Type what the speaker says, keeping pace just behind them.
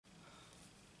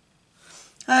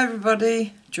Hi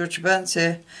everybody, Georgia Burns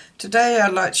here. Today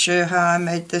I'd like to show you how I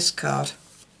made this card.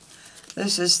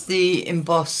 This is the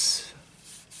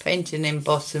painting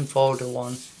embossing folder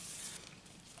one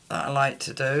that I like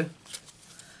to do.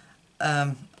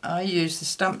 I use the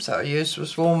stamps that I used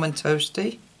was Warm and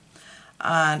Toasty,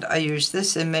 and I used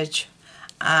this image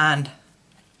and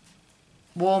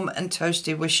Warm and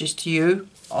Toasty wishes to you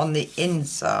on the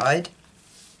inside.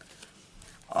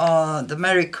 The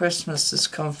Merry Christmas has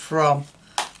come from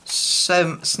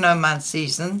Snowman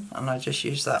season, and I just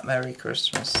use that Merry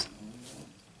Christmas.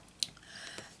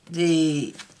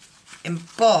 The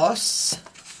emboss,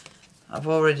 I've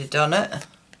already done it,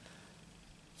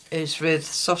 is with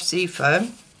soft sea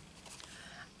foam,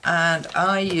 and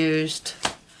I used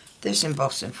this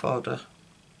embossing folder.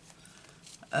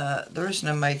 There is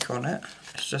no make on it,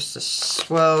 it's just the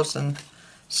swirls and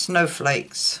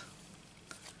snowflakes,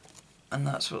 and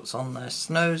that's what's on there,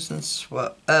 swirls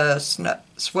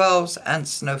and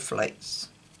snowflakes.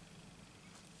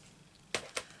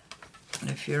 And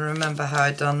if you remember how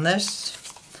I done this,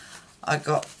 I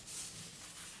got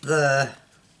the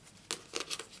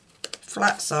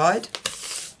flat side,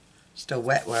 still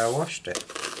wet where I washed it,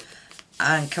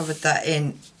 and covered that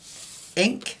in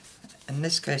ink. In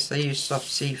this case I used soft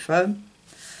sea foam.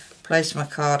 Placed my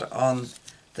card on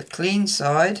the clean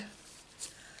side,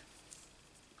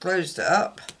 closed it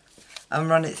up and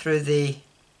run it through the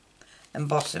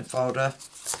embossing folder,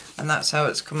 and that's how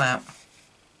it's come out.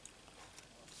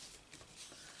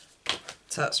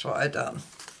 So that's what I done.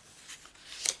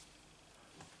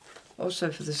 Also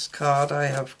for this card I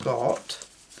have got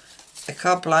a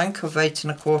card blank of 8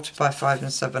 1/4 by 5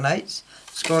 7/8,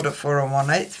 scored at 4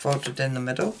 1/8, folded in the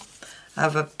middle. I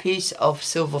have a piece of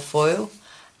silver foil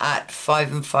at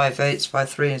 5 5/8 by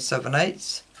 3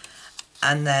 7/8,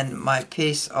 and then my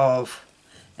piece of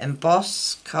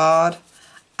emboss card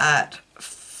at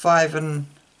 5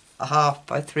 1/2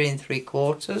 by 3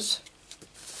 3/4,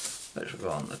 which will go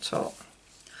on the top.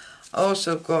 I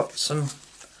also got some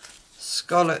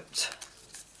scalloped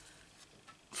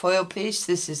foil piece.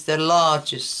 This is the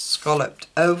largest scalloped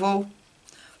oval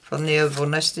from the oval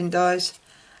nesting dies,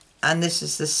 and this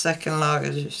is the second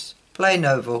largest plain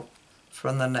oval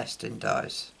from the nesting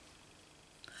dies.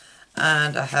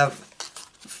 And I have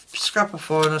a scrap of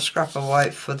foil and a scrap of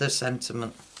white for the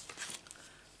sentiment,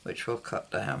 which we'll cut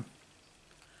down.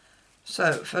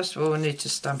 So first of all we need to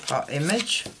stamp our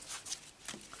image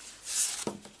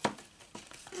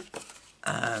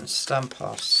and stamp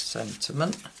our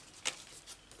sentiment.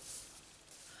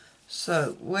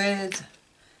 So with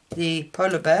the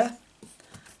polar bear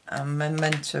and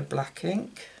Memento black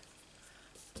ink,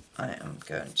 I am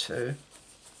going to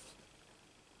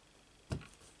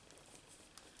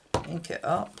ink it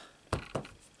up.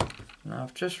 Now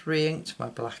I've just re-inked my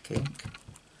black ink,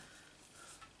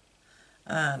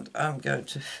 and I'm going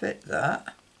to fit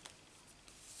that.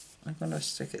 I'm going to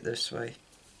stick it this way.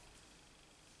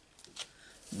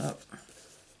 Nope.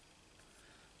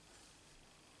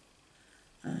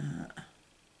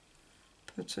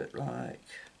 Put it like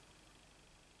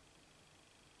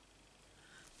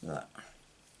that.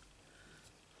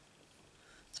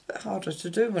 It's a bit harder to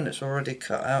do when it's already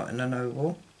cut out in an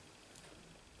oval.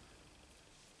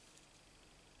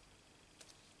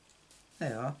 There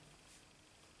you are.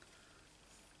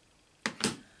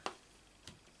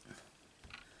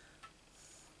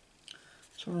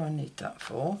 That's all I need that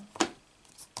for.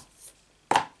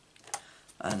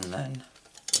 And then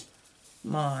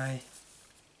my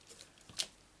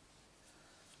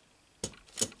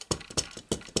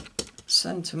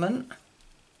sentiment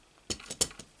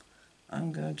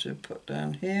I'm going to put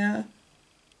down here.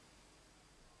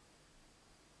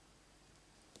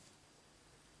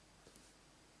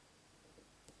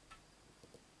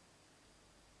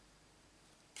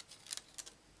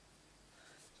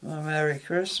 My Merry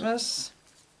Christmas.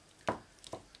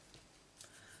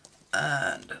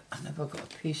 And I never got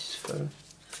a piece for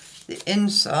the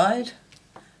inside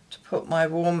to put my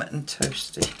Warm and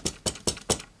Toasty.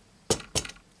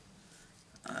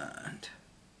 And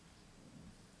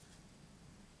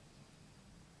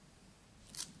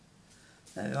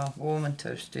there you are, Warm and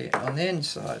Toasty on the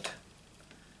inside.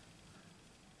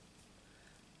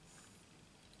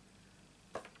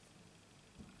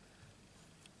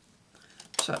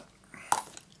 So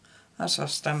that's our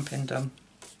stamping done.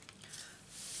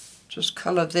 Just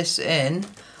colour this in,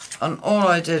 and all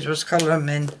I did was colour him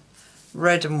in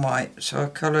red and white. So I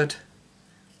coloured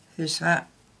his hat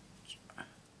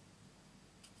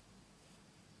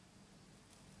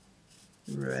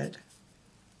red,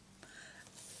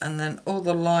 and then all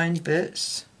the line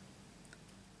bits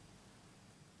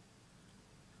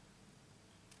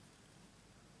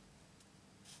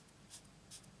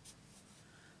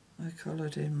I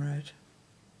coloured in red.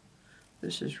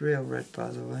 This is real red, by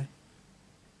the way.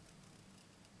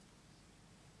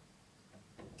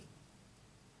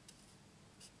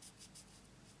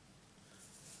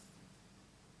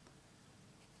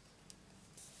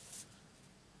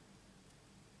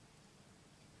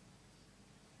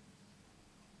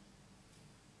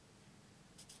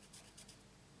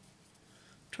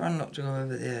 Try not to go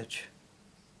over the edge.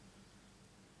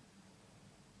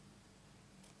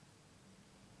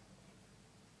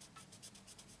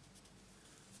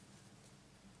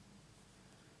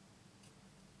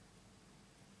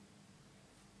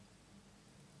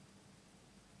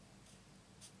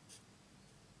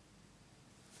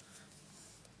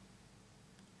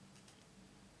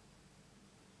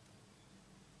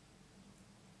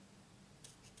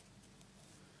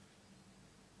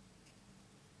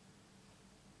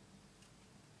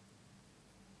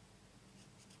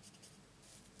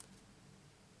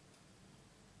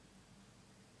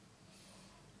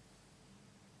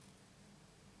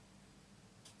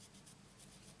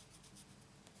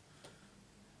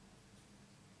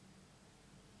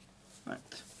 Right,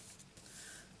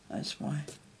 that's my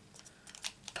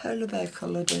polar bear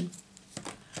coloured in.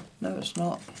 No, it's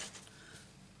not.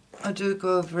 I do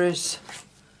go over his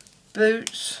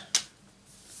boots,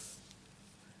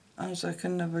 as I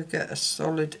can never get a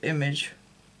solid image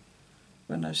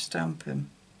when I stamp him.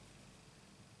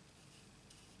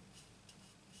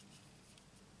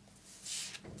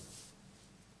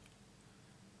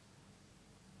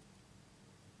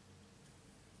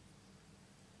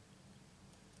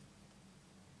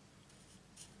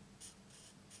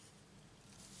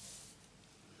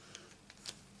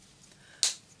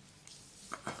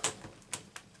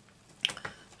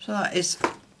 So that is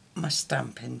my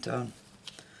stamping done.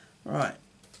 Right,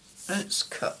 let's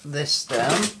cut this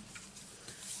down.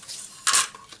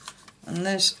 And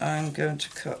this I'm going to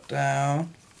cut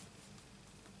down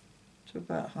to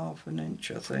about 1/2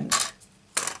 inch, I think.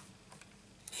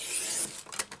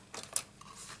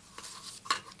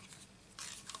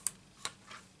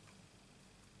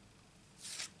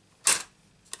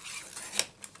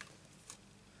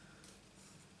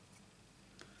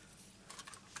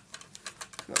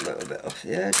 Got a little bit off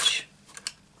the edge.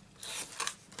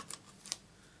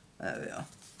 There we are.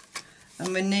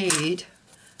 And we need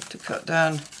to cut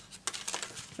down,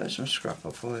 there's some scrap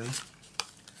of foil.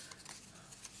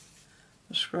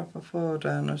 A scrap of foil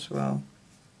down as well.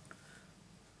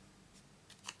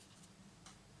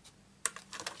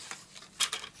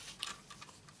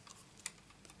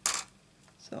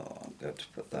 So I'm going to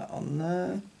put that on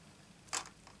there.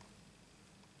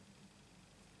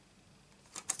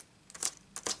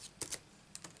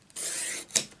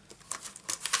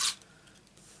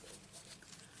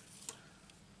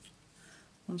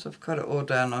 Once I've cut it all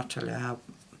down, I'll tell you how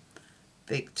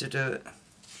big to do it,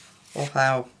 or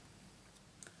how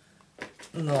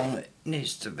long it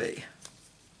needs to be.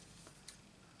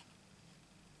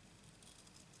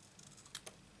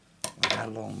 Or how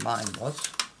long mine was.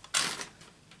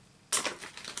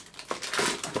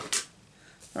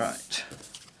 Right,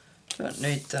 don't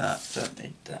need that, don't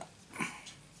need that.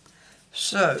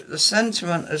 So the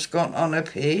sentiment has gone on a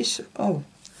piece. Oh,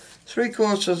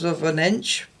 3/4 of an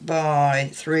inch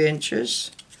by 3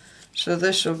 inches. So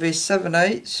this will be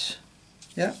 7/8,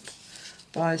 yep,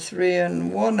 by 3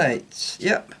 1/8,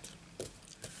 yep.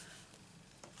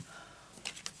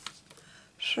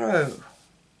 So,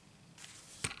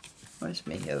 where's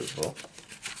my oval?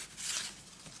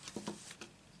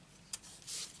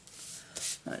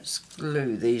 Let's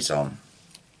glue these on.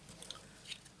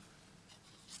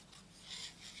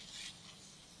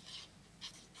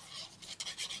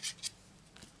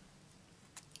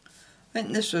 I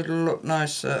think this would look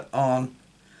nicer on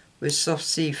with soft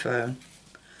seafoam,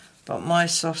 but my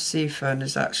soft seafoam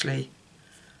is actually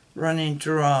running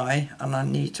dry and I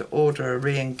need to order a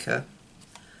re-inker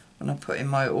when I put in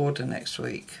my order next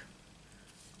week.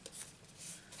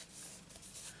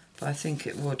 But I think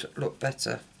it would look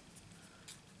better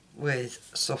with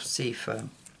soft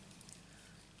seafoam.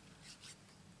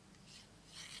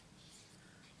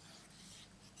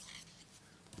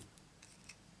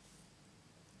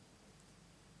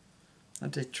 I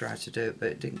did try to do it, but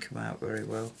it didn't come out very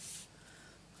well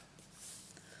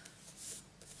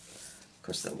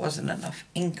because there wasn't enough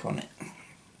ink on it.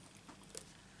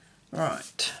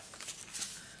 Right,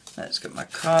 let's get my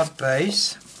card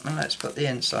base and let's put the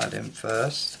inside in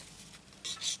first.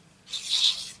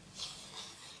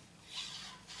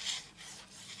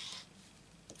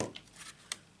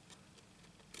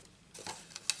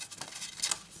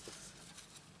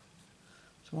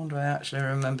 I wonder I actually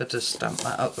remember to stamp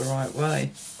that up the right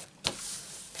way.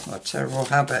 Got a terrible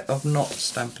habit of not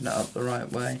Stampin' It Up the right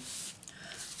way.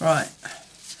 Right,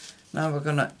 now we're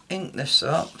going to ink this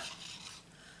up,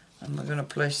 and we're going to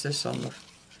place this on the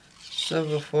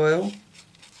silver foil.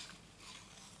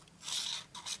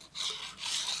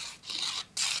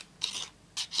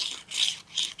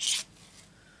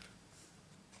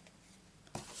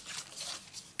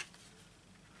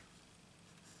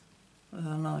 With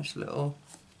a nice little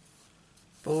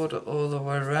border all the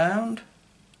way around.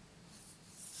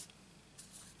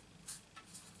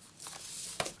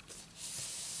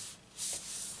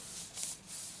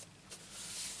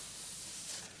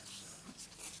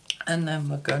 And then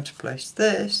we're going to place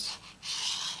this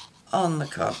on the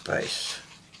card base.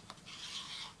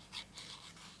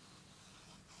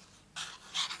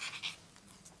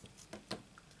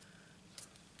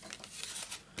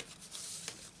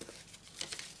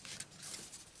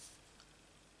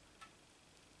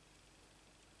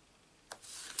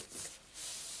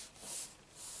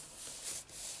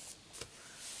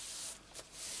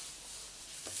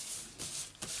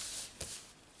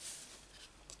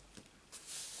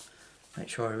 Make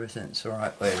sure everything's the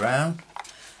right way around,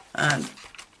 and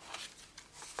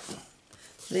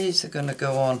these are going to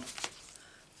go on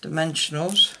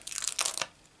dimensionals.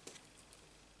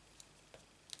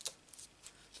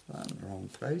 That in the wrong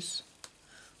place.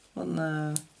 One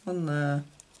there, one there,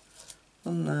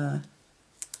 one there.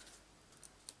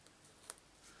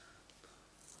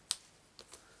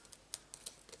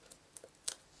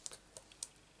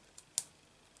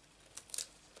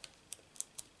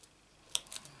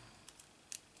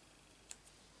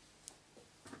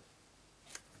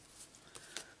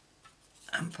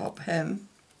 And pop him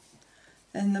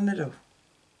in the middle.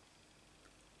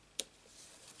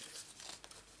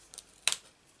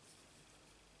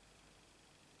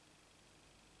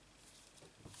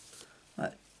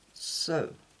 Like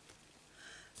so.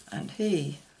 And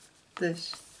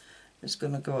this is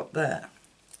going to go up there.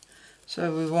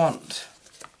 So we want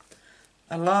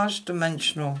a large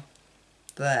dimensional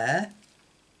there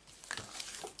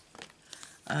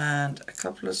and a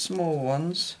couple of small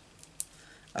ones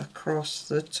across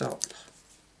the top.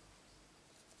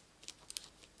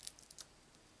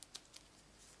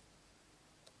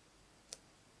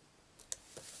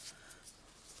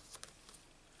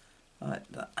 Like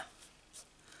that.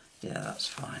 Yeah, that's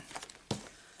fine.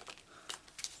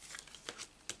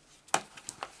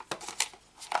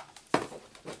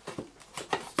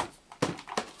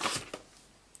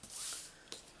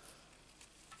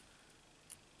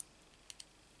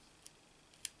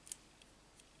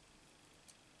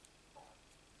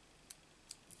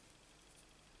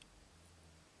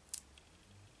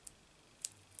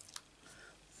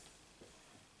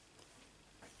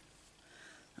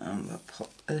 And we'll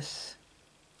pop this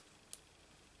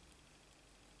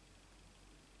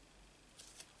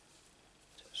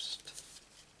just,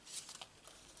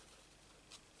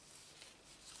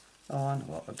 oh, I know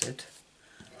what I did.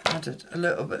 Added a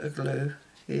little bit of glue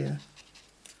here.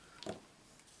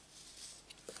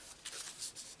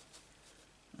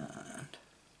 And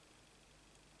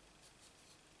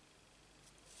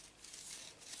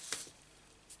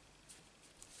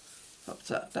pop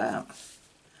that down.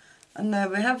 And there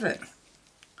we have it.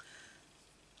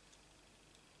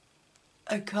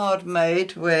 A card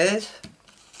made with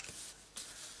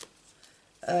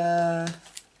Warm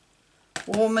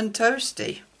and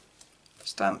Toasty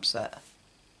stamp set.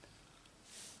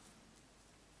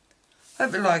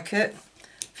 Hope you like it.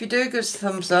 If you do, give us a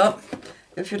thumbs up.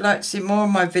 If you'd like to see more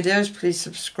of my videos, please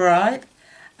subscribe.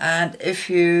 And if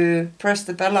you press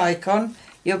the bell icon,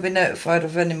 you'll be notified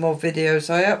of any more videos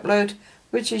I upload,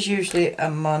 which is usually a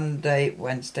Monday,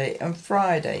 Wednesday and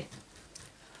Friday.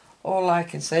 All I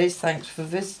can say is thanks for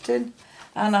visiting,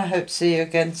 and I hope to see you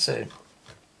again soon.